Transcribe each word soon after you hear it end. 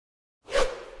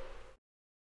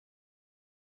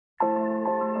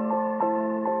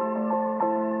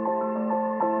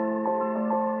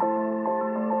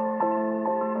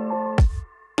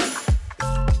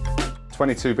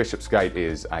22 Bishopsgate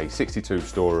is a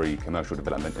 62-storey commercial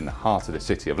development in the heart of the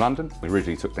City of London. We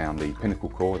originally took down the pinnacle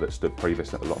core that stood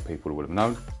previous that a lot of people would have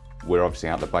known. We're obviously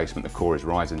out the basement, the core is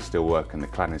rising, still work, and the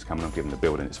cladding is coming on, giving the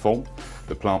building its form.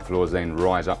 The plant floors then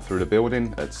rise up through the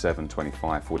building at 7,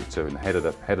 25, 42 in the head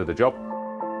of the job.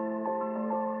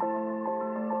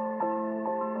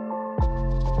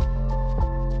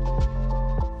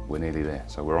 We're nearly there,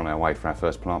 so we're on our way for our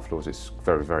first plant floors. It's a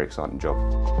very, very exciting job.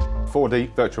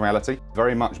 4D virtual reality,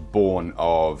 very much born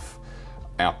of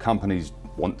our company's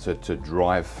want to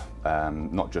drive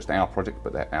not just our project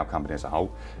but our company as a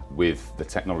whole with the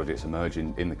technology that's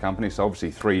emerging in the company. So obviously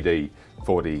 3D,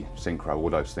 4D, synchro, all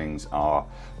those things are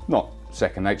not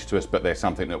second nature to us, but they're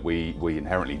something that we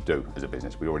inherently do as a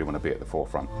business. We already want to be at the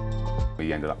forefront.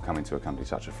 We ended up coming to a company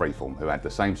such as Freeform, who had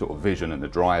the same sort of vision and the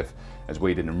drive as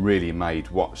we did, and really made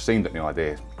what seemed like new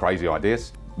ideas, crazy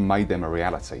ideas, made them a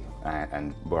reality,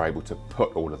 and were able to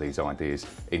put all of these ideas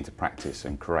into practice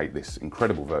and create this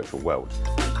incredible virtual world.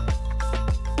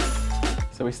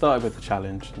 So we started with the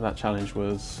challenge. That challenge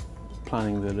was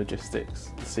planning the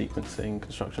logistics, the sequencing,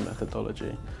 construction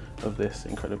methodology of this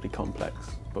incredibly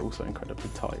complex but also incredibly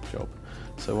tight job.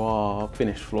 So our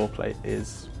finished floor plate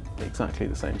is exactly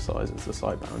the same size as the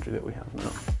site boundary that we have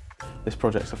now. This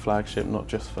project's a flagship not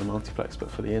just for multiplex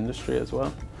but for the industry as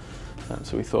well.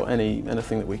 So we thought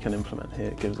anything that we can implement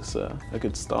here gives us a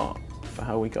good start for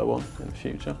how we go on in the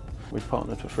future. We've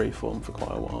partnered with Freeform for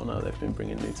quite a while now. They've been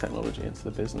bringing new technology into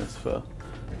the business for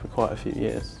quite a few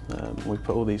years. We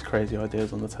put all these crazy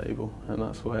ideas on the table, and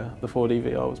that's where the 4D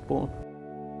VR was born.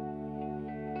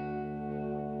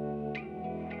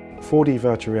 4D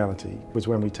virtual reality was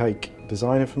when we take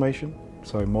design information,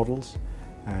 so models,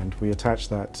 and we attach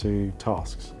that to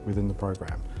tasks within the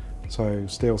program. So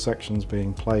steel sections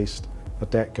being placed, a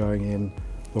deck going in,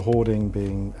 the hoarding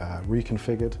being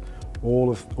reconfigured, all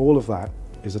of that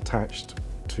is attached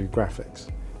to graphics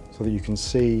so that you can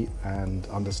see and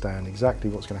understand exactly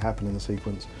what's going to happen in the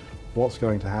sequence, what's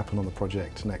going to happen on the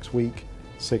project next week,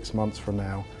 6 months from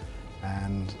now,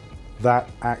 and that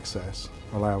access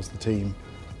allows the team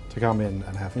to come in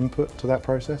and have input to that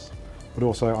process, but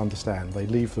also understand. They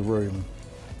leave the room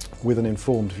with an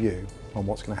informed view on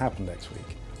what's going to happen next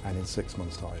week and in 6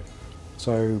 months' time.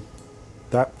 So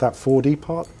that 4D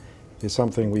part is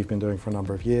something we've been doing for a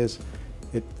number of years.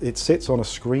 It sits on a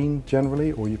screen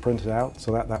generally, or you print it out,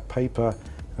 so that paper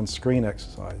and screen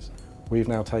exercise we've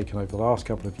now taken over the last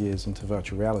couple of years into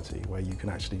virtual reality, where you can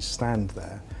actually stand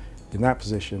there in that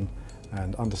position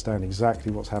and understand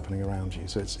exactly what's happening around you.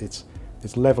 So it's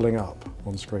leveling up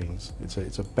on screens.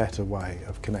 It's a better way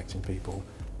of connecting people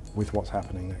with what's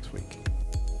happening next week.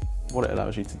 What it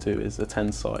allows you to do is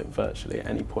attend site virtually at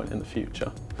any point in the future,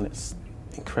 and it's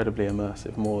incredibly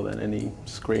immersive, more than any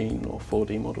screen or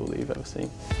 4D model that you've ever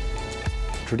seen.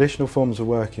 Traditional forms of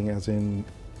working, as in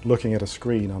looking at a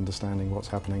screen, understanding what's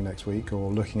happening next week,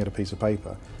 or looking at a piece of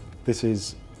paper, this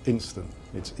is instant.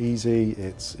 It's easy,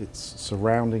 it's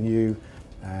surrounding you,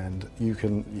 and you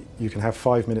can have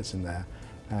 5 minutes in there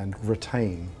and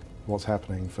retain what's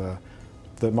happening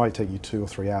that might take you 2 or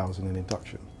 3 hours in an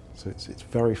induction. So it's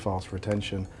very fast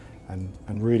retention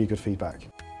and really good feedback.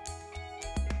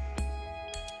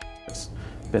 It's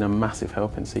been a massive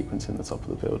help in sequencing the top of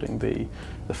the building.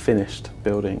 The finished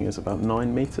building is about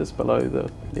 9 metres below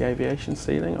the aviation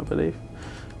ceiling, I believe.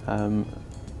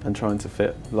 And trying to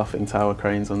fit luffing tower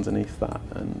cranes underneath that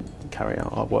and carry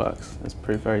out our works has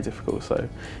proved very difficult. So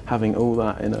having all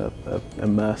that in an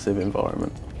immersive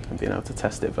environment and being able to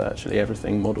test it virtually,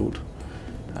 everything modelled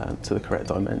to the correct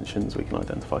dimensions, we can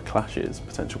identify clashes,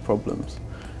 potential problems,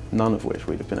 none of which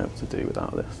we'd have been able to do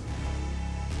without this.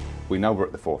 We know we're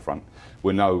at the forefront.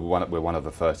 We know we're one of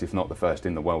the first, if not the first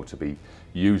in the world, to be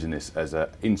using this as an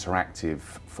interactive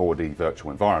 4D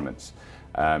virtual environments.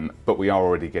 But we are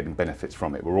already getting benefits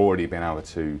from it. We're already being able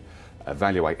to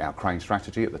evaluate our crane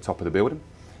strategy at the top of the building.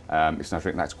 It's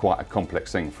nothing that's quite a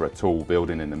complex thing for a tall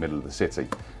building in the middle of the city.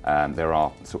 There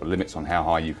are sort of limits on how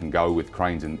high you can go with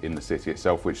cranes in the city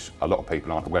itself, which a lot of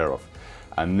people aren't aware of.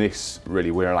 And this,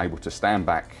 really, we're able to stand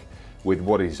back with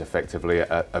what is effectively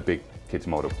a big kids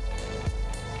model.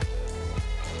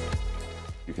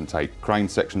 You can take crane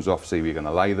sections off, see where you're going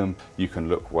to lay them. You can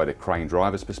look where the crane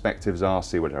driver's perspectives are,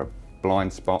 see where there are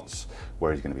blind spots,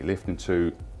 where he's going to be lifting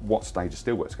to, what stage of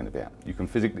steelwork's going to be at. You can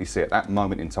physically see at that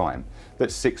moment in time,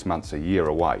 that's 6 months, a year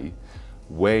away,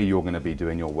 where you're going to be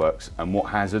doing your works and what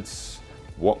hazards,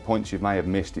 what points you may have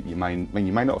missed that you may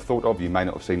not have thought of, you may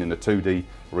not have seen in the 2D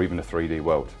or even the 3D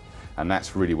world. And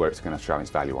that's really where it's going to show its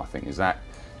value, I think, is that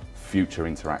future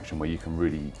interaction where you can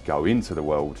really go into the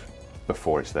world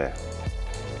before it's there.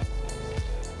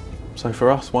 So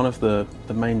for us, one of the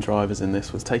main drivers in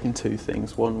this was taking two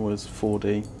things. One was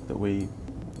 4D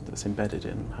that's embedded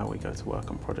in how we go to work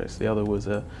on projects. The other was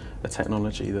a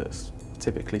technology that's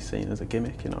typically seen as a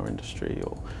gimmick in our industry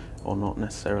or not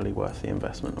necessarily worth the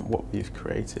investment. And what we've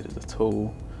created is a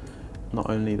tool not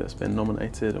only that's been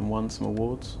nominated and won some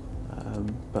awards,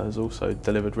 but has also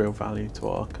delivered real value to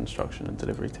our construction and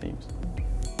delivery teams.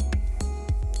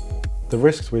 The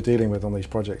risks we're dealing with on these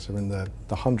projects are in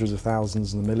the hundreds of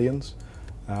thousands and the millions.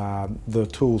 The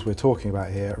tools we're talking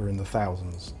about here are in the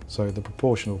thousands. So the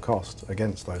proportional cost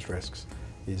against those risks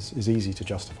is easy to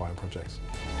justify in projects.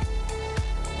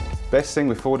 Best thing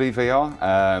with 4D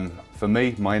VR, for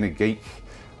me, my inner geek,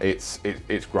 it's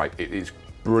great. It is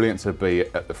brilliant to be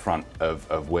at the front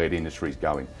of where the industry's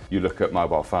going. You look at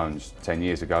mobile phones 10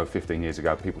 years ago, 15 years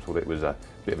ago, people thought it was a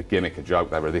bit of a gimmick, a joke,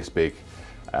 they were this big.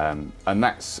 And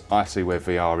that's, I see where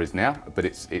VR is now, but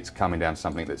it's coming down to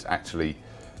something that's actually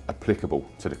applicable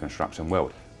to the construction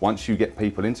world. Once you get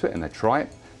people into it and they try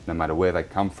it, no matter where they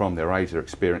come from, their age, their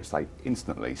experience, they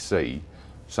instantly see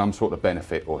some sort of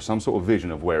benefit or some sort of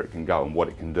vision of where it can go and what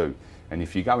it can do. And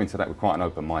if you go into that with quite an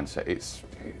open mindset, it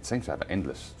seems to have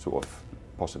endless sort of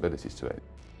possibilities to it.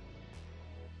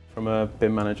 From a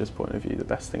BIM manager's point of view, the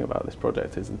best thing about this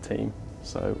project is the team.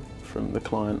 So from the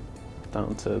client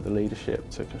down to the leadership,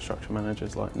 to construction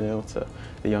managers like Neil, to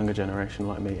the younger generation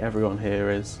like me, everyone here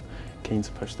is keen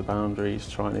to push the boundaries,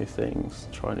 try new things,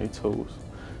 try new tools.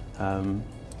 And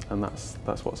that's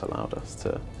what's allowed us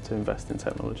to invest in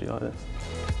technology like this.